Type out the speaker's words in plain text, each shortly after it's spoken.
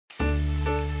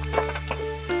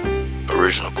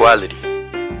Original quality.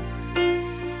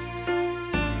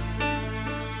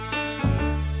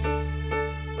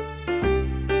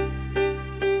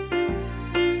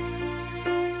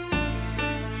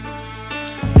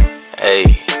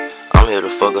 Hey, I'm here to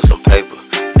fuck up some paper.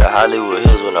 The Hollywood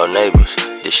Hills with no neighbors.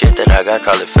 The shit that I got,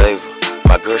 call it favor.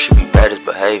 My girl should be bad as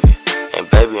behavior. And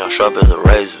baby, I'm sharp as a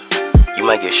razor. You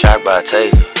might get shocked by a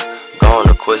taser. Go on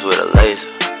the quiz with a laser.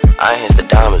 I enhance the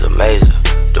diamonds, a mazer.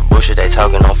 The bullshit they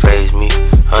talking don't faze me.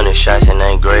 100 shots and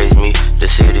they ain't graze me. The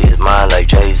city is mine like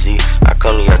Jay-Z. I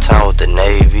come to your town with the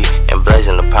Navy. And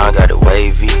blazing the pound, got it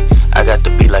wavy. I got the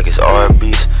beat like it's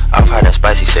Arby's. Off hot and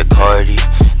spicy, said Cardi.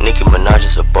 Nicki Minaj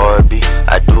is a Barbie.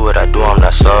 I do what I do, I'm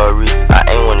not sorry. I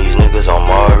ain't one of these niggas on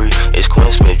Maury. It's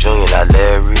Quinn Smith Jr., not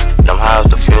Larry. Them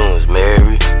highs, the fumes,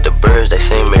 Mary. The birds, they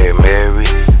sing Mary, Mary.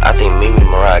 I think Mimi,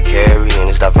 Mariah Carey. And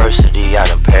it's diversity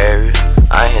out in Paris.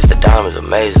 I enhance the diamonds, a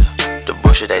mazer. The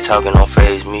bullshit they talking don't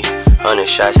faze me. 100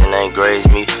 shots and they ain't graze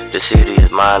me. The city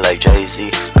is mine like Jay-Z.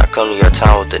 I come to your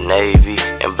town with the Navy.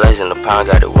 And blazing the pound,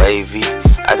 got it wavy.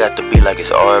 I got the beat like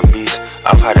it's Arby's.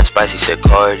 Off hot and spicy, said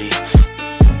Cardi.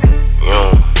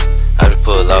 I just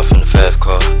pulled off in the fast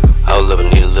car. Hold up and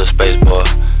need a little space bar.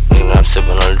 Nigga, I'm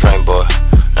sipping on the drink bar.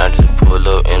 I just pulled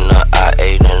up in the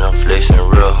I-8 and I'm flexing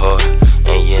real hard.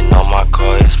 And you know my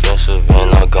car expensive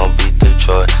and I'm gon' beat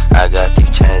Detroit. I got these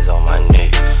chains on my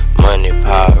neck. Money,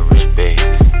 power, respect.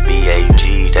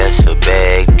 B-A-G, that's a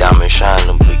bag. Diamond shine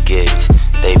them baguettes.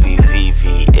 They be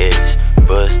VVS.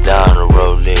 Bust down the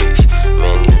Rolex.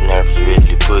 Man, these nerves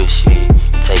really pushy.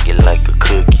 Take it like a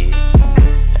cookie.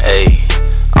 Hey,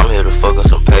 I'm here to fuck up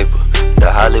some paper.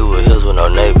 The Hollywood Hills with no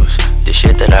neighbors. The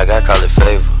shit that I got, call it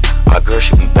favor. My girl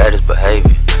should be bad as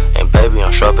behavior. And baby,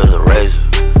 I'm sharp as a razor.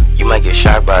 You might get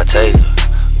shocked by a taser.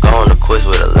 Go on the quiz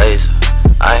with a laser.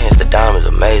 I enhance the diamonds,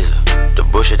 a mazer. The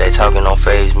bullshit they talking don't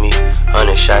faze me.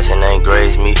 100 shots and they ain't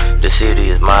graze me. The city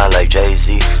is mine like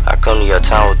Jay-Z. I come to your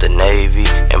town with the Navy.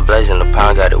 And blazing the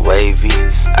pound, got it wavy.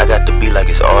 I got the beat like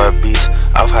it's Arby's.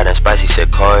 Off hot and spicy,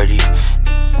 said Cardi.